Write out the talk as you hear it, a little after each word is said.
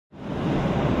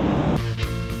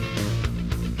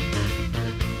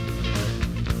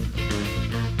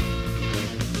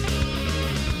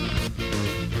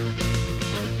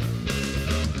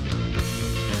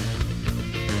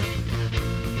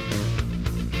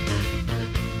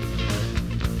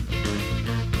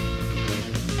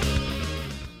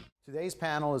Today's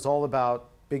panel is all about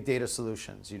big data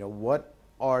solutions. What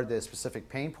are the specific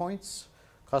pain points,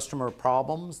 customer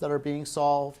problems that are being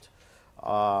solved,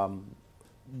 how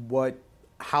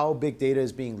big data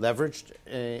is being leveraged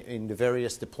in the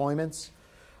various deployments,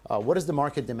 what is the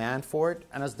market demand for it,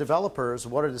 and as developers,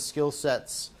 what are the skill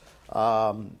sets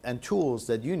and tools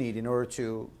that you need in order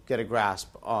to get a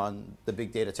grasp on the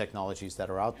big data technologies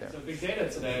that are out there. So big data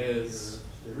today is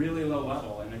really low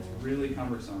level and it's really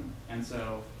cumbersome. And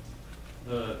so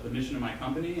the mission of my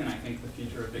company, and I think the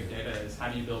future of big data, is how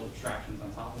do you build abstractions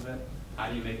on top of it? How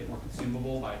do you make it more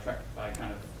consumable by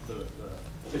kind of the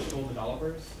typical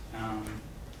developers?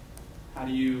 How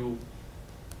do you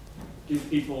give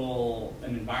people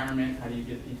an environment? How do you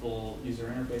give people user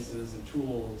interfaces and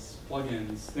tools,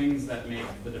 plugins, things that make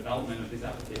the development of these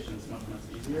applications much, much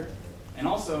easier? And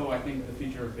also, I think the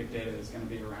future of big data is going to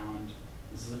be around,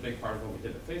 this is a big part of what we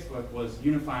did at Facebook, was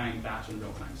unifying batch and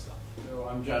real-time stuff. So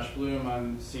I'm Josh Bloom.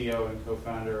 I'm CEO and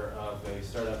co-founder of a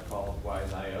startup called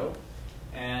Wise.io.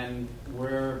 And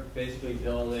we're basically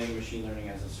building machine learning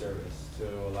as a service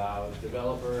to allow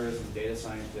developers and data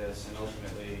scientists and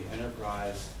ultimately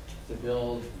enterprise to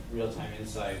build real-time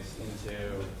insights into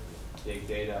big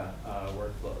data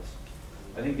workflows.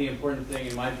 I think the important thing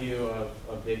in my view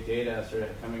of big data, sort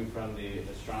of coming from the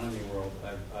astronomy world,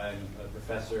 I'm a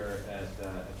professor at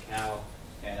Cal,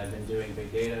 and I've been doing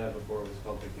big data before it was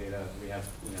called big data. We have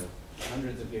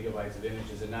hundreds of gigabytes of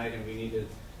images a night, and we needed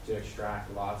to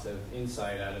extract lots of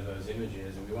insight out of those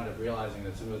images. And we wound up realizing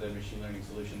that some of the machine learning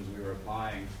solutions we were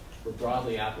applying were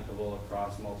broadly applicable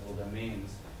across multiple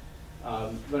domains.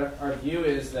 But our view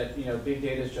is that big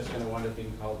data is just going to wind up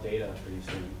being called data pretty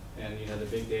soon, and the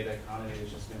big data economy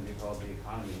is just going to be called the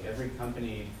economy. Every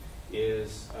company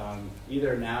is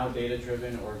either now data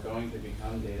driven or going to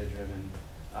become data driven,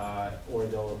 or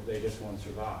they just won't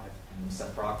survive. I'm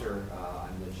Seth Proctor.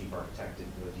 I'm the chief architect at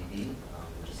NuoDB,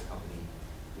 which is a company.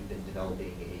 We've been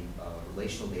developing a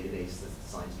relational database that's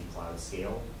designed to be cloud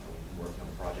scale. We've been working on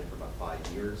the project for about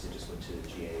 5 years. It just went to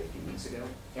GA a few weeks ago.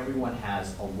 Everyone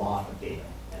has a lot of data,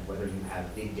 and whether you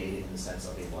have big data in the sense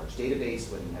of a large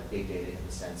database, whether you have big data in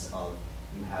the sense of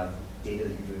you have data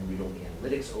that you're doing read-only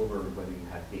analytics over, whether you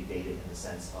have big data in the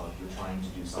sense of you're trying to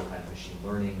do some kind of machine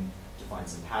learning to find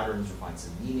some patterns or find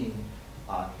some meaning,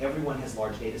 everyone has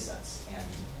large data sets. And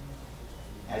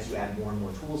as you add more and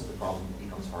more tools to the problem, it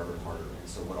becomes harder and harder. And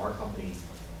so what our company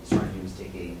is trying to do is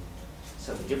take a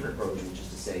slightly different approach, which is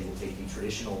to say we'll take the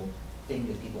traditional thing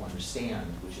that people understand,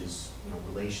 which is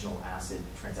relational, ACID,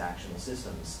 transactional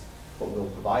systems, but we'll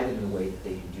provide them in a way that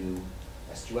they can do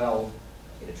SQL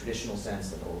in a traditional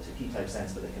sense, like an OLTP type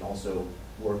sense, but they can also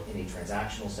work in a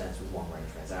transactional sense with long-running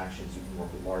transactions. You can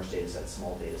work with large data sets,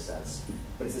 small data sets,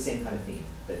 but it's the same kind of theme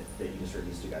that you just heard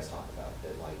these two guys talk about,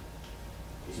 that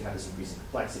as you have this increasing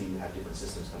complexity, you have different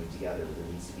systems coming together,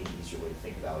 there needs to be an easier way to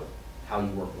think about how you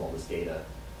work with all this data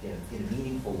in a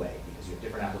meaningful way, because you have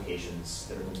different applications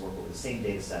that are going to work over the same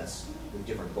data sets with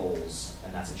different goals,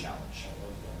 and that's a challenge.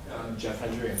 I'm Geoff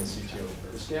Hendrey. I'm the CTO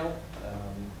of Vertascale.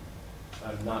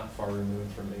 I'm not far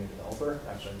removed from being a developer.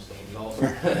 Actually, I'm still a developer.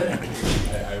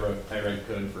 I write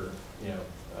code for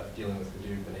dealing with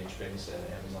Hadoop and HBase and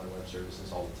Amazon Web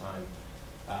Services all the time.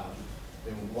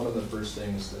 And one of the first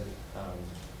things that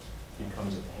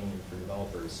becomes a pain for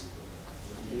developers,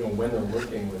 when they're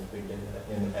working with big data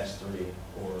in S3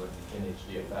 or in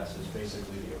HDFS, is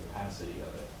basically the opacity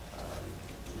of it.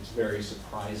 It's very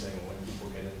surprising when people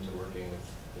get into working with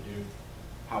Hadoop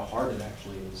how hard it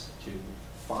actually is to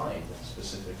find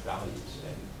specific values.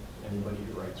 And anybody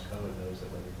who writes code knows that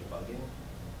when you're debugging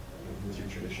with your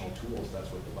traditional tools,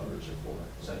 that's what debuggers are for.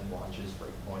 Setting launches,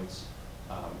 breakpoints.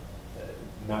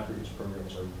 MapReduce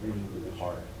programs are really, really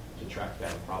hard to track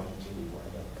down problems, and you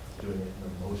wind up doing it in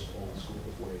the most old school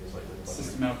of ways, like with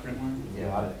system out print line.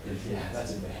 Yeah,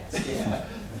 that's advanced.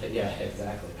 Yeah,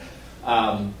 exactly.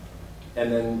 And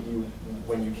then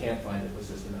when you can't find it with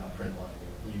system out print line,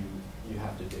 you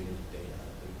have to dig into data.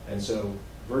 And so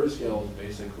Vertascale is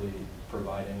basically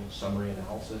providing summary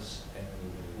analysis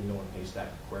and one haystack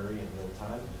query in real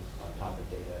time on top of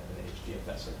data in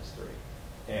HDFS and S3.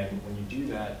 And when you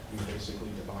do that, you basically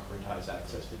democratize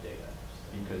access to data,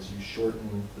 because you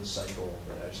shorten the cycle.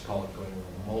 I just call it going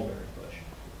around the mulberry bush.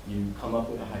 You come up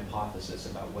with a hypothesis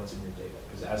about what's in your data,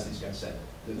 because as these guys said,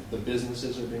 the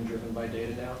businesses are being driven by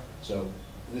data now. So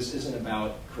this isn't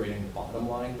about creating bottom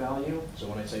line value. So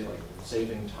when I say like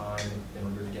saving time in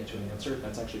order to get to an answer,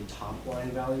 that's actually top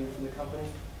line value for the company.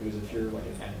 Because if you're like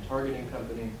an ad targeting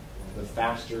company, the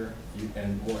faster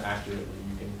and more accurately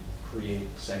you can create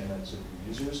segments of your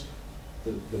users,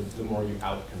 the more you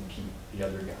outcompete the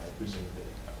other guy who's in the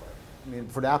bidding network. I mean,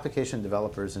 for the application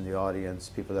developers in the audience,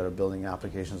 people that are building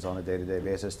applications on a day-to-day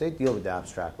basis, they deal with the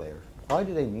abstract layer. Why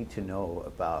do they need to know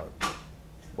about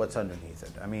what's underneath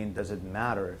it? I mean, does it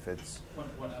matter if it's...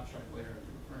 What abstract layer are you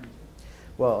referring to?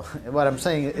 Well, what I'm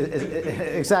saying is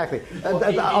exactly.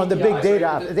 Well, on the big APIs, data,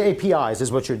 right? the APIs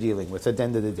is what you're dealing with at the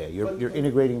end of the day. You're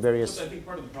integrating various... But I think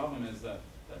part of the problem is that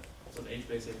so the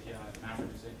HBase API, the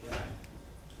MapReduce API,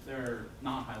 they're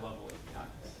not high-level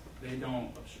APIs. They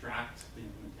don't abstract the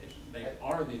implementation. They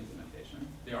are the implementation.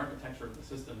 The architecture of the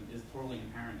system is totally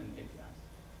inherent in the APIs.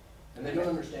 And they don't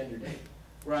understand your data.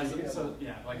 Right, so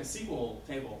yeah, like a SQL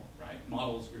table, right,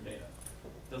 models your data.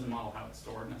 It doesn't model how it's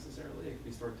stored necessarily. It can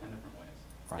be stored 10 different ways.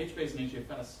 Right. HBase and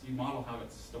HDFS, you model how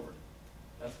it's stored.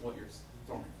 That's what you're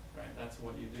storing, right? That's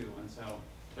what you do. And so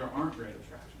there aren't great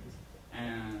abstractions.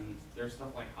 And there's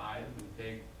stuff like Hive and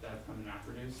Big that have come in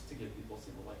MapReduce to give people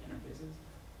SQL-like interfaces.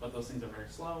 But those things are very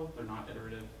slow. They're not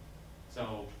iterative.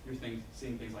 So you're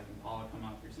seeing things like Impala come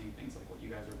up. You're seeing things like what you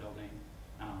guys are building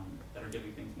that are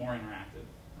giving things more interactive,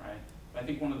 right? But I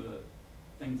think one of the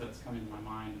things that's coming to my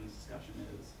mind in this discussion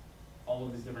is all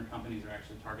of these different companies are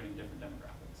actually targeting different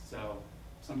demographics. So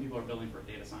some people are building for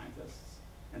data scientists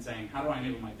and saying, how do I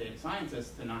enable my data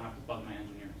scientists to not have to bug my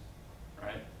engineers,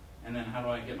 right? And then how do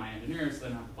I get my engineers to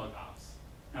then have to bug ops?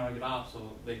 How do I get ops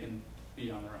so they can be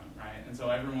on their own, right? And so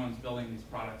everyone's building these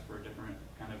products for different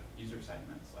kind of user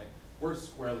segments. Like, we're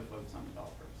squarely focused on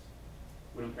developers.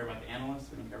 We don't care about the analysts.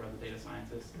 We don't care about the data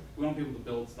scientists. We want people to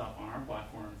build stuff on our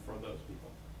platform for those people,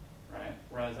 right?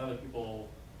 Whereas other people,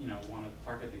 want to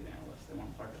target these analysts. They want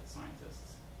to target the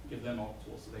scientists. Give them all the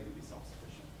tools so they can be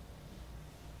self-sufficient.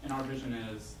 And our vision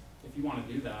is, if you want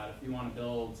to do that, if you want to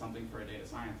build something for a data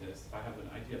scientist, if I have an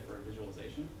idea for a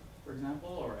visualization, for example,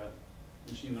 or a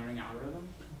machine learning algorithm,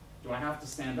 do I have to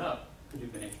stand up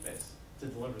Hadoop and HBase to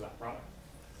deliver that product?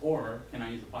 Or can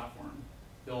I use a platform,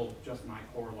 build just my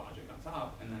core logic on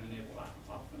top, and then enable that on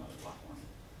top of another platform?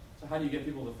 So how do you get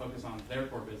people to focus on their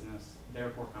core business, their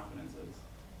core competences,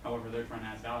 however they're trying to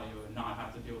add value, and not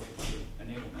have to deal with the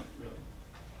enablement, really,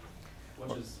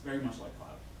 which is very much like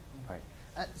cloud.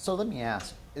 Right. So let me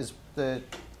ask, is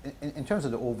in terms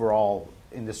of the overall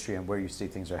industry and where you see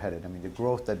things are headed, I mean, the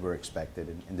growth that we're expected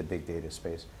in the big data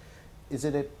space, is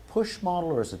it a push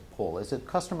model or is it pull? Is it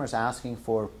customers asking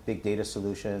for big data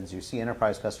solutions? You see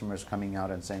enterprise customers coming out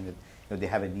and saying that they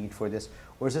have a need for this,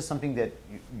 or is this something that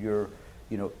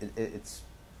it's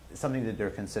something that they're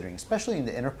considering, especially in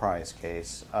the enterprise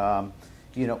case?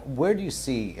 Where do you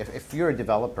see, if you're a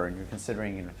developer and you're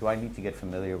considering, do I need to get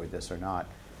familiar with this or not?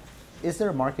 Is there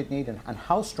a market need, and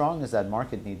how strong is that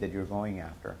market need that you're going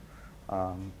after?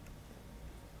 I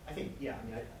think,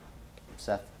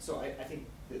 Seth? So I think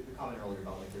the comment earlier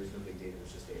about like there's no big data,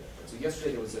 there's just data. Right? So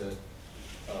yesterday there was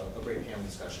a great panel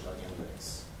discussion about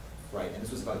analytics, right? And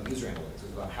this was about user analytics. It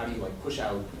was about how do you like push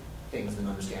out things and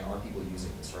understand are people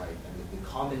using this, right? And the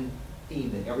common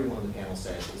theme that everyone on the panel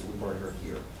said is what we've already heard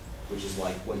here, which is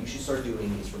like what you should start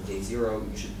doing is from day zero,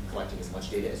 you should be collecting as much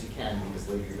data as you can because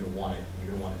later you're going to want it, and you're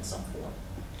going to want it in some form,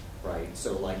 right?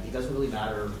 So like it doesn't really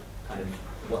matter kind of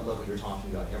what level you're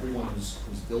talking about. Everyone who's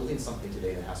building something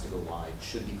today that has to go live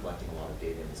should be collecting a lot of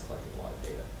data and is collecting a lot of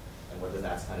data. And whether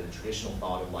that's kind of the traditional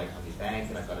thought of like I'm a bank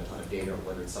and I've got a ton of data, or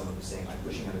whether it's someone who's saying I'm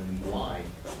pushing out a new UI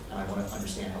and I want to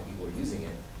understand how people are using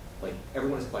it, like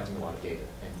everyone is collecting a lot of data.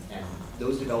 And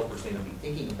those developers may not be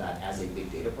thinking of that as a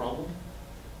big data problem,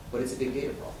 but it's a big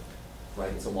data problem,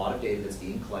 right? It's a lot of data that's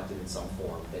being collected in some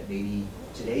form that maybe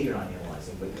today you're not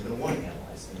analyzing, but you're going to want to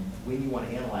analyze. And when you want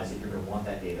to analyze it, you're going to want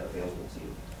that data available to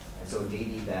you. And so it may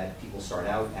be that people start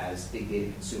out as big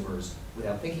data consumers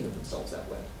without thinking of themselves that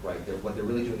way, right? What they're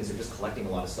really doing is they're just collecting a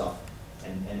lot of stuff.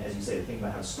 And as you say, they're thinking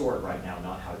about how to store it right now,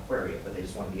 not how to query it, but they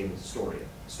just want to be able to store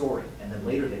it. And then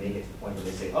later they may get to the point where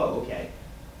they say, oh, okay,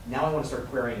 now I want to start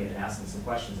querying it and asking some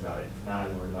questions about it. Now I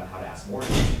learn about how to ask more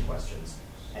questions.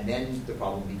 And then the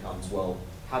problem becomes, well,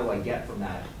 how do I get from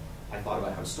that, I thought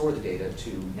about how to store the data, to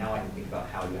now I can think about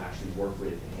how to actually work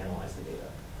with and analyze the data,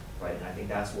 right? And I think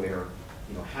that's where,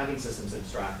 having systems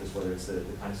abstract is, whether it's the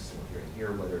kind of system we're hearing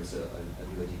here, whether it's a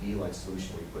NuoDB-like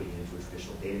solution where you're putting it into a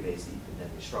traditional database that you can then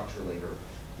restructure later,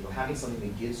 having something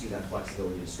that gives you that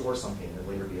flexibility to store something and then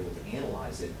later be able to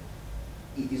analyze it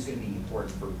is going to be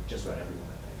important for just about everyone,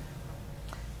 I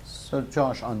think. So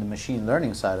Josh, on the machine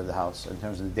learning side of the house, in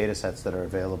terms of the data sets that are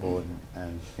available,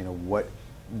 and what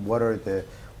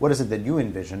is it that you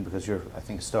envision, because you're, I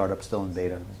think, a startup still in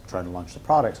beta, trying to launch the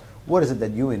products, what is it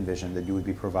that you envision that you would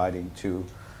be providing to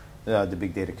the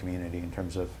big data community in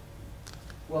terms of?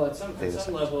 Well, at some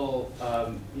level,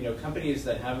 companies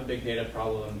that have a big data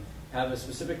problem have a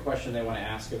specific question they want to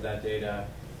ask of that data,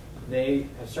 they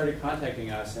have started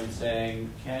contacting us and saying,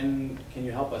 can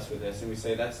you help us with this? And we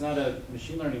say, that's not a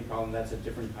machine learning problem, that's a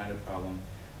different kind of problem.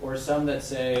 Or some that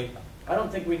say, I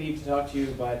don't think we need to talk to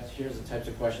you, but here's the types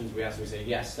of questions we ask. We say,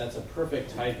 yes, that's a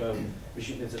perfect type of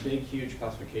machine. It's a big, huge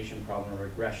classification problem, or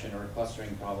regression, or a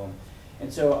clustering problem.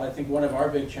 And so I think one of our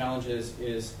big challenges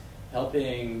is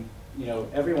helping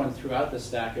everyone throughout the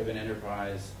stack of an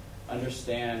enterprise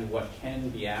understand what can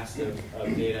be asked of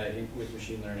data with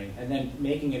machine learning, and then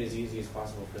making it as easy as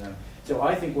possible for them. So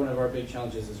I think one of our big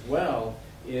challenges as well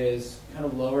is kind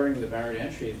of lowering the barrier to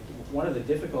entry. One of the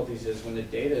difficulties is when the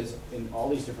data is in all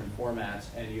these different formats,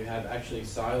 and you have actually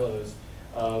silos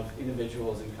of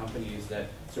individuals and companies that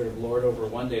sort of lord over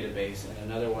one database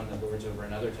and another one that lords over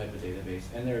another type of database.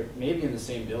 And they're maybe in the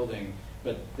same building,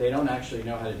 but they don't actually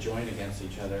know how to join against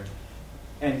each other.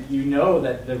 And you know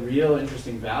that the real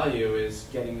interesting value is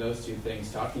getting those two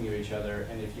things talking to each other.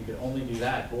 And if you could only do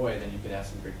that, boy, then you could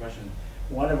ask some great questions.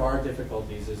 One of our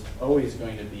difficulties is always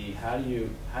going to be how do you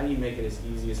make it as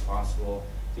easy as possible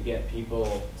to get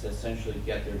people to essentially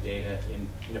get their data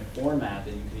in a format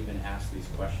that you can even ask these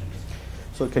questions.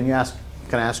 So can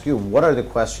I ask you, what are the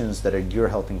questions that you're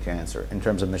helping to answer in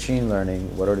terms of machine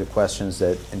learning? What are the questions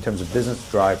that, in terms of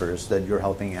business drivers, that you're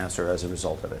helping answer as a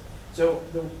result of it? So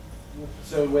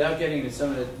without getting into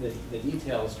some of the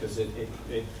details, because it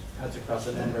cuts across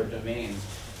a number of domains,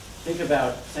 think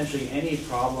about essentially any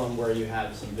problem where you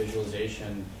have some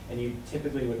visualization, and you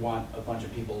typically would want a bunch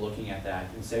of people looking at that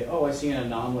and say, oh, I see an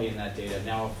anomaly in that data.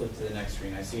 Now I'll flip to the next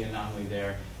screen. I see an anomaly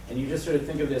there. And you just sort of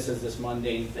think of this as this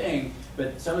mundane thing,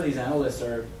 but some of these analysts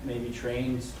are maybe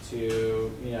trained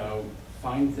to,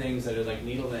 find things that are like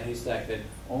needle in a haystack that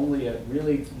only a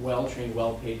really well-trained,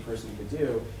 well-paid person could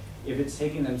do. If it's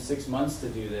taking them 6 months to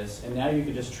do this, and now you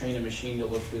could just train a machine to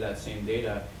look through that same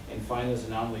data and find those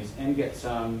anomalies and get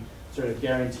some sort of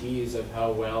guarantees of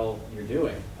how well you're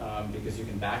doing, because you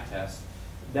can backtest,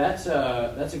 that's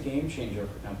a game changer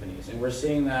for companies. And we're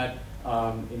seeing that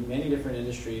in many different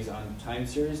industries on time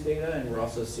series data, and we're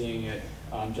also seeing it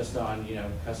just on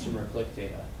customer click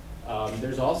data.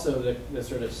 There's also the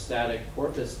sort of static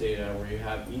corpus data where you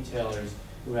have e-tailers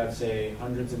who have, say,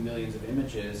 hundreds of millions of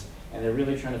images, and they're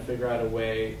really trying to figure out a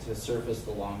way to surface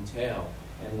the long tail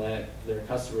and let their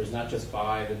customers not just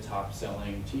buy the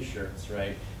top-selling T-shirts,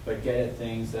 right, but get at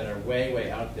things that are way,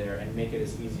 way out there and make it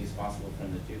as easy as possible for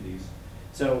them to do these.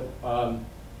 So,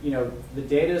 the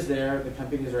data is there. The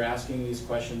companies are asking these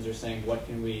questions. They're saying, what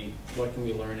can we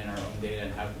learn in our own data,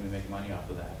 and how can we make money off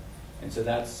of that? And so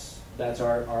that's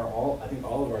I think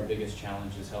all of our biggest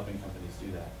challenge is helping companies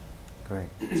do that.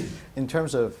 Great. In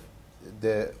terms of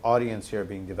the audience here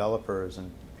being developers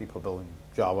and people building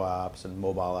Java apps and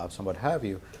mobile apps and what have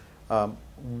you,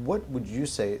 what would you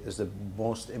say is the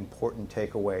most important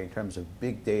takeaway in terms of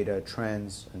big data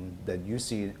trends and that you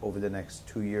see over the next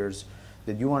 2 years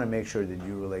that you want to make sure that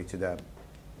you relate to them?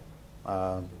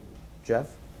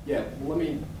 Geoff? Yeah, well, let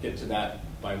me get to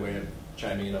that by way of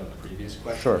chiming in on the previous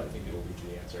question. Sure. I think it will lead to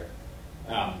the answer.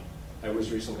 I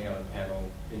was recently on a panel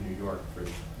in New York for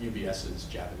UBS's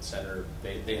Javits Center.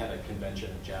 They had a convention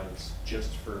at Javits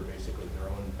just for basically their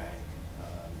own bank,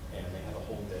 and they had a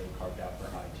whole day carved out for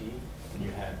IT, and you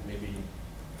had maybe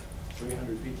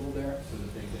 300 people there for the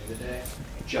big data day,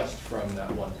 just from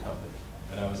that one company.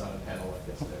 And I was on a panel like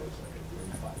this, and it was like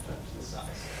 5 times the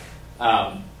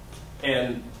size.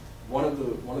 And one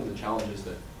of the challenges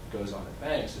that goes on at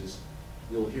banks is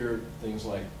you'll hear things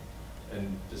like,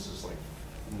 and this is like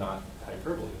not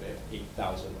hyperbole, they have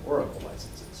 8,000 Oracle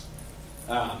licenses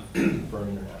for an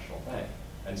international bank.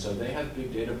 And so they have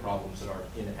big data problems that are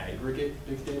in aggregate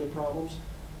big data problems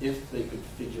if they could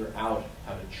figure out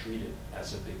how to treat it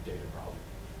as a big data problem.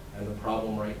 And the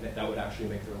problem right now, that would actually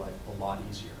make their life a lot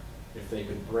easier if they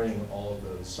could bring all of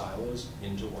those silos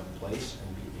into one place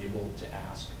and be able to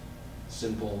ask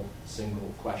simple,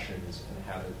 single questions and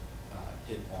have it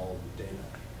hit all of the data.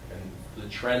 And the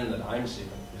trend that I'm seeing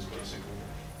is basically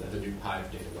the Hadoop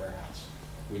Hive data warehouse,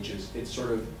 which is, it's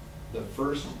sort of the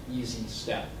first easy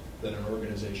step that an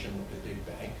organization like a big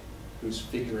bank who's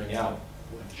figuring out,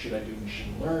 what should I do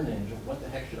machine learning, what the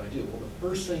heck should I do? Well, the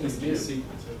first thing you do,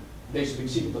 basically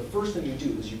SQL, the first thing you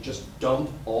do is you just dump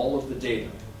all of the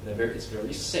data. It's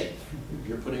very safe.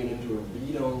 You're putting it into a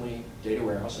read-only data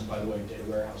warehouse, and by the way, data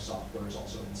warehouse software is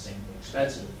also insanely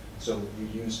expensive. So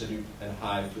you use Hadoop and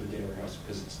Hive for the data warehouse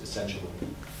because it's essentially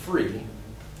free.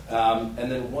 And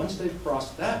then once they've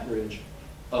crossed that bridge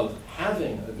of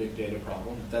having a big data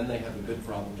problem, then they have a good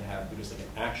problem to have because they can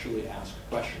actually ask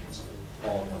questions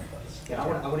all in one place. Yeah, I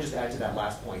want to just add to that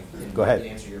last point. Go ahead. To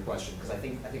answer your question, because I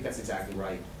think that's exactly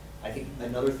right. I think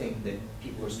another thing that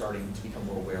people are starting to become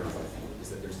more aware of, I think, is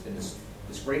that there's been this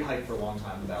great hype for a long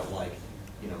time about like,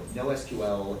 you know,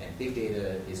 NoSQL and big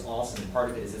data is awesome, and part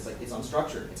of it is it's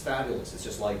unstructured, it's fabulous, it's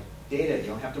just like data, you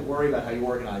don't have to worry about how you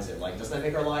organize it. Like, doesn't that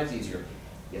make our lives easier?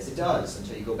 Yes, it does,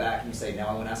 until you go back and you say, now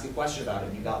I want to ask a question about it,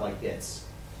 and you got like bits.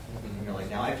 And you're like,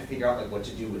 now I have to figure out like what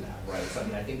to do with that, right? So I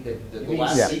mean, I think that the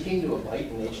last speaking to a byte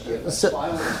in HTML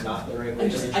file is not the right way.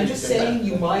 I'm just saying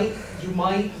you might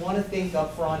want to think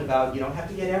up front about, you don't have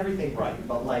to get everything right,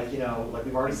 but like, you know, like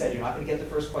we've already said, you're not going to get the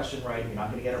first question right, you're not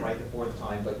going to get it right the fourth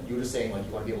time, but you're just saying like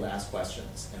you want to be able to ask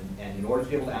questions, and in order to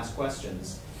be able to ask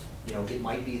questions, you know, it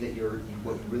might be that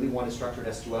what you really want is structured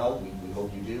SQL. We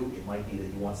hope you do. It might be that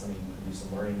you want something you can do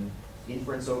some learning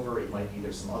inference over. It might be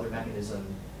there's some other mechanism.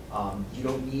 You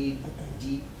don't need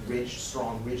deep, rich,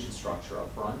 strong, rigid structure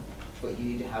up front, but you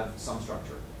need to have some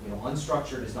structure. You know,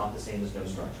 unstructured is not the same as no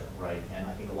structure, right? And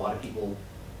I think a lot of people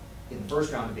in the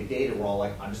first round of big data were all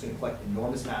like, I'm just going to collect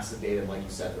enormous amounts of data. Like you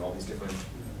said, there are all these different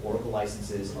Oracle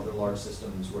licenses, other large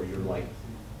systems where you're like,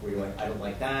 I don't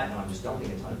like that, and I'm just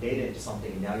dumping a ton of data into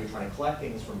something, and now you're trying to collect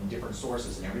things from different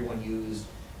sources, and everyone used,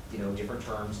 you know, different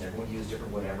terms, and everyone used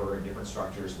different whatever, and different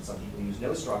structures, and some people use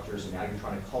no structures, and now you're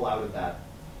trying to cull out of that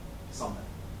something.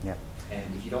 Yeah. And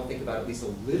if you don't think about at least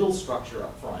a little structure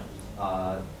up front,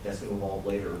 that's going to evolve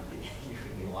later. You're going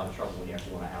to be in a lot of trouble when you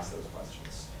actually want to ask those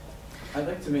questions. I'd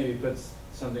like to maybe put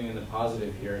something in the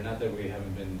positive here, not that we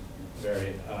haven't been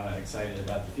very excited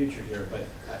about the future here, but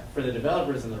for the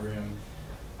developers in the room,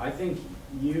 I think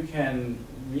you can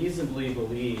reasonably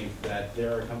believe that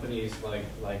there are companies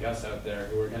like us out there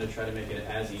who are going to try to make it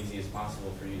as easy as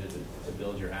possible for you to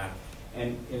build your app.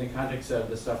 And in the context of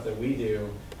the stuff that we do,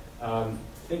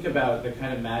 think about the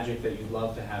kind of magic that you'd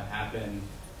love to have happen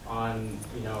on,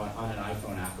 you know, on an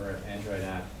iPhone app or an Android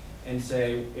app, and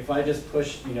say, if I just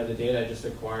push, you know, the data I just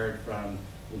acquired from,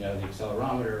 you know, the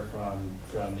accelerometer,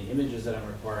 from the images that I'm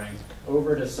requiring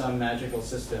over to some magical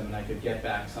system, and I could get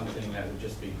back something that would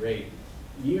just be great,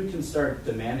 you can start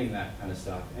demanding that kind of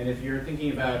stuff. And if you're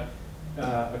thinking about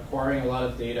acquiring a lot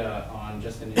of data on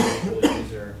just an individual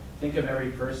user, think of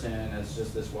every person as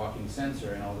just this walking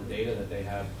sensor and all the data that they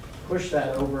have. Push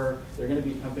that over. There are going to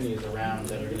be companies around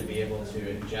that are going to be able to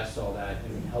ingest all that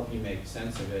and help you make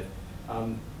sense of it.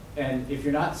 And if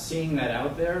you're not seeing that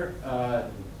out there,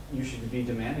 you should be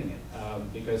demanding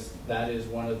it, because that is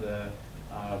one of the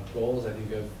goals, I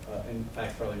think, of in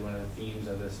fact, probably one of the themes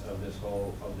of this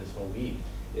whole week,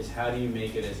 is how do you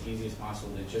make it as easy as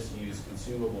possible to just use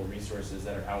consumable resources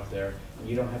that are out there, and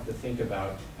you don't have to think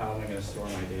about how am I going to store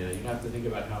my data. You don't have to think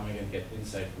about how am I going to get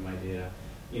insight from my data.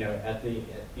 You know,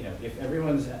 if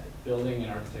everyone's building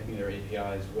and architecting their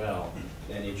APIs well,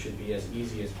 then it should be as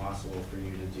easy as possible for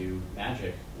you to do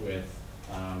magic with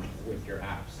your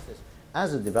apps.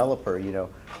 As a developer, you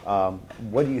know,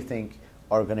 what do you think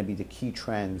are going to be the key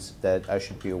trends that I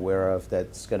should be aware of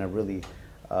that's going to really,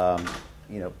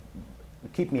 you know,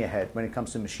 keep me ahead when it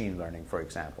comes to machine learning, for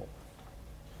example?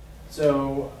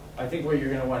 So I think what you're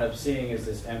going to wind up seeing is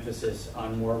this emphasis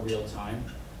on more real time.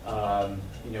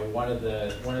 You know, one of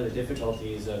the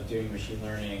difficulties of doing machine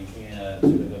learning in a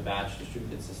sort of a batch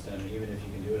distributed system, even if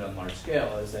you can do it on large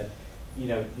scale, is that, you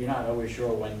know, you're not always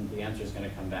sure when the answer is going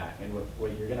to come back. And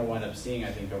what you're going to wind up seeing,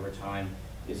 I think, over time,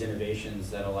 is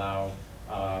innovations that allow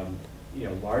you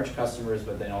know, large customers,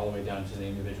 but then all the way down to the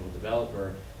individual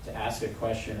developer, to ask a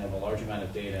question of a large amount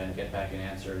of data and get back an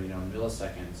answer, you know, in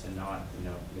milliseconds and not, you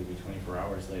know, maybe 24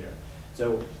 hours later.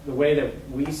 So the way that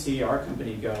we see our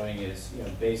company going is, you know,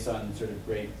 based on sort of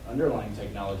great underlying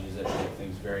technologies that make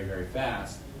things very, very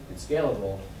fast and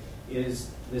scalable,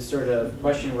 is this sort of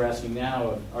question we're asking now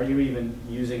of, are you even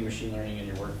using machine learning in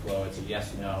your workflow? It's a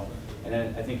yes, no. And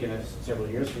then I think in several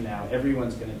years from now,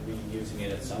 everyone's going to be using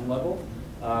it at some level.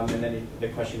 And then the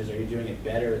question is, are you doing it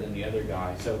better than the other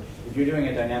guy? So if you're doing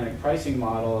a dynamic pricing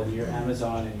model and you're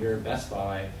Amazon and you're Best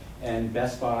Buy, and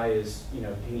Best Buy is, you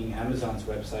know, pinging Amazon's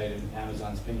website and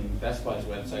Amazon's pinging Best Buy's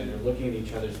website, they're looking at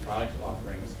each other's product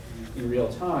offerings in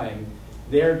real time,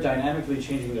 they're dynamically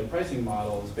changing their pricing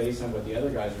models based on what the other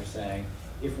guys are saying.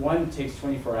 If one takes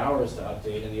 24 hours to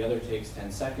update and the other takes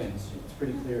 10 seconds, it's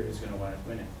pretty clear who's going to wind up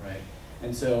winning, right?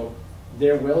 And so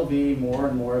there will be more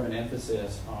and more of an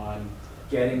emphasis on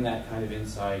getting that kind of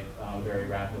insight very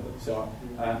rapidly. So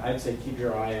I'd say keep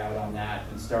your eye out on that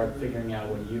and start figuring out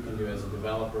what you can do as a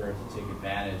developer to take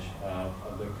advantage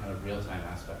of the kind of real-time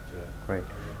aspect to it. Great.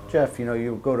 Geoff, you know,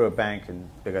 you go to a bank and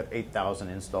they got 8,000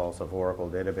 installs of Oracle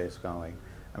database going.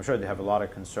 I'm sure they have a lot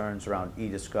of concerns around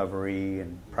e-discovery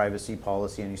and privacy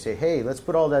policy, and you say, hey, let's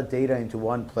put all that data into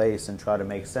one place and try to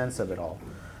make sense of it all.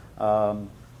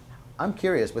 I'm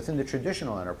curious, within the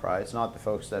traditional enterprise, not the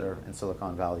folks that are in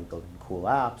Silicon Valley building cool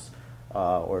apps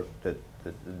or the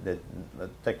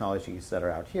technologies that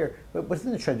are out here, but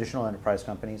within the traditional enterprise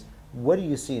companies, what do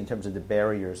you see in terms of the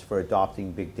barriers for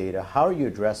adopting big data? How are you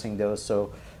addressing those?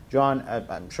 So, John,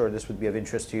 I'm sure this would be of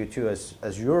interest to you too,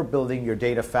 as you're building your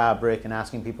data fabric and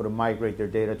asking people to migrate their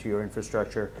data to your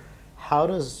infrastructure, how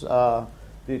does the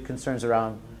concerns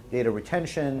around data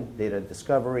retention, data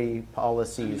discovery,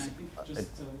 policies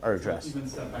are addressed? Even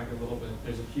step back a little bit,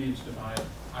 there's a huge divide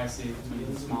I see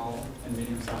between the small and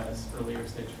medium-sized earlier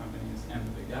stage companies and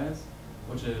the big guys,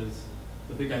 which is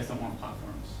the big guys don't want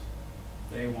platforms.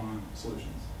 They want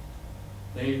solutions.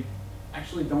 They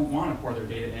actually don't want to pour their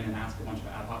data in and ask a bunch of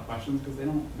ad hoc questions because they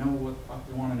don't know what the fuck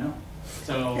they want to know.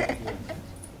 So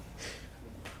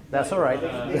that's all right.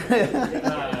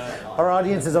 Our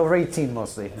audience is over 18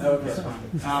 mostly. Okay.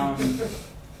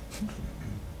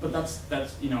 But that's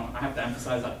I have to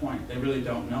emphasize that point. They really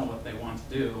don't know what they want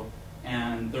to do,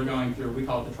 and they're going through, we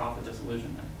call it the trough of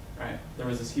disillusionment, right? There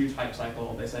was this huge hype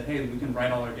cycle. They said, hey, we can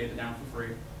write all our data down for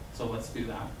free, so let's do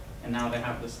that. And now they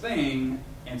have this thing,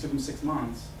 and it took them 6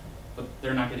 months, but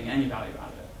they're not getting any value out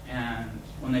of it. And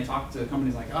when they talk to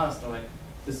companies like us, they're like,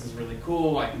 this is really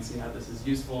cool, I can see how this is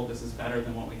useful, this is better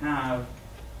than what we have.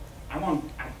 I want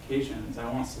applications, I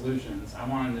want solutions. I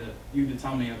want you to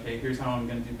tell me, okay, here's how I'm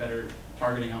going to do better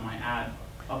targeting on my ad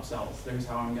upsells. There's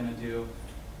how I'm going to do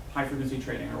high frequency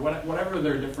trading, or whatever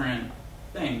their different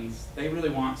things. They really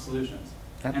want solutions.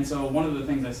 Okay. And so one of the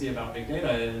things I see about big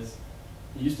data is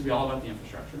it used to be all about the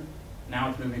infrastructure. Now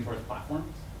it's moving towards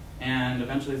platforms. And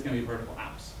eventually it's going to be vertical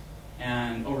apps.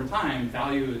 And over time,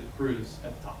 value accrues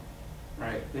at the top,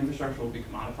 right? The infrastructure will be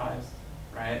commoditized,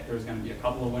 right? There's going to be a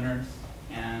couple of winners.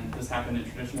 And this happened in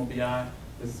traditional BI.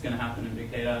 This is going to happen in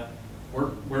big data.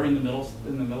 We're in the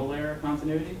middle layer of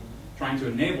continuity, trying to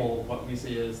enable what we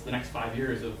see as the next 5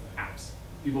 years of apps.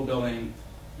 People building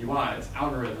UIs,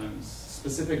 algorithms,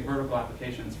 specific vertical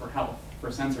applications for health,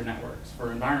 for sensor networks,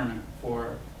 for environment,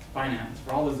 for finance,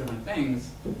 for all those different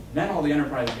things. Then all the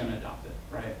enterprise is going to adopt it,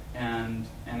 right? And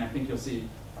I think you'll see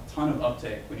a ton of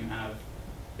uptake when you have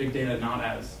big data not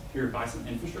as here buy some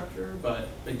infrastructure, but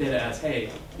big data as, hey,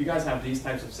 you guys have these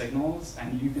types of signals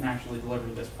and you can actually deliver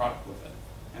this product with it.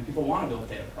 And people want to build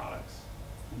data products.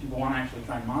 And people want to actually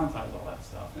try and monetize all that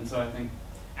stuff. And so I think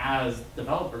as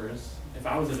developers, if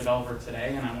I was a developer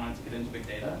today and I wanted to get into big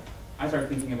data, I start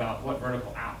thinking about what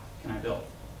vertical app can I build?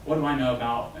 What do I know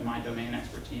about in my domain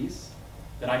expertise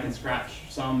that I can scratch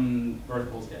some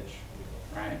vertical's itch,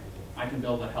 right? I can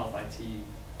build a health IT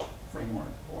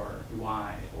framework or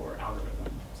UI or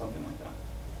algorithm, something like that.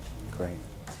 Great.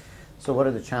 So what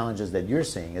are the challenges that you're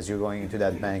seeing as you're going into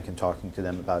that bank and talking to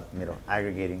them about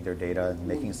aggregating their data and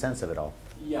making sense of it all?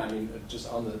 Yeah, I mean,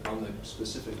 just on the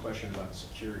specific question about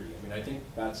security, I mean, I think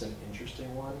that's an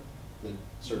interesting one that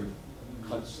sort of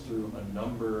cuts through a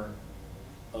number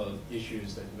of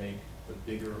issues that make the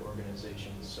bigger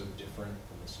organizations so different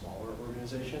from the smaller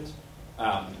organizations.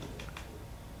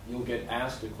 You'll get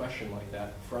asked a question like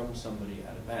that from somebody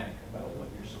at a bank about what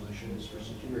your solution is for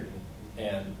security,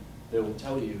 and they will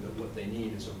tell you that what they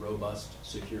need is a robust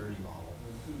security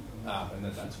model, and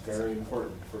that's very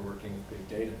important for working with big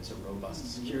data. It's a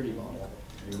robust security model.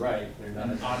 You're right; they're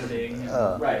not auditing.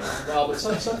 Right. Well, but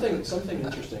something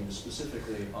interesting,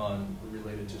 specifically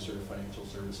related to sort of financial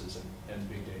services and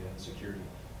big data and security,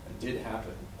 did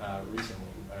happen recently.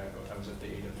 I was at the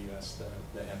AWS,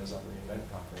 the Amazon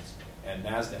reInvent conference, and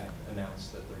NASDAQ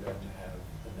announced that they're going to have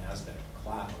the NASDAQ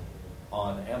cloud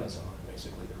on Amazon.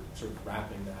 Basically, they're sort of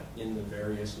wrapping that in the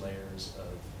various layers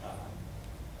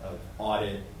of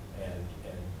audit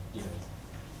and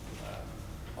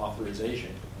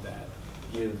authorization that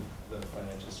give the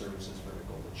financial services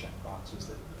vertical the check boxes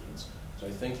that it needs. So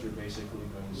I think you're basically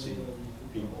going to see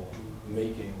people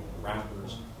making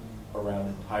wrappers around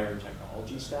entire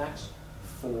technology stacks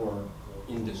for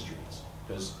industries,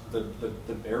 because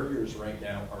the barriers right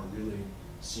now are really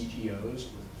CTOs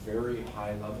with very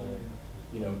high level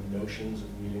notions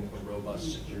of needing a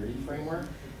robust security framework.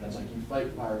 And it's like you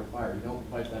fight fire to fire. You don't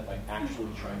fight that by actually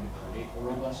trying to create a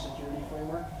robust security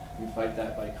framework. You fight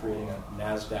that by creating a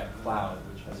NASDAQ cloud,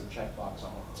 which has a checkbox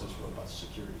on it that says robust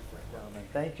security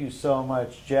framework. Thank you so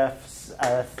much, Geoff,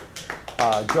 Seth,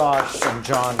 Josh, and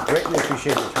John. Greatly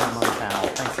appreciate your time on the panel.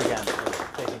 Thanks again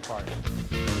for taking part.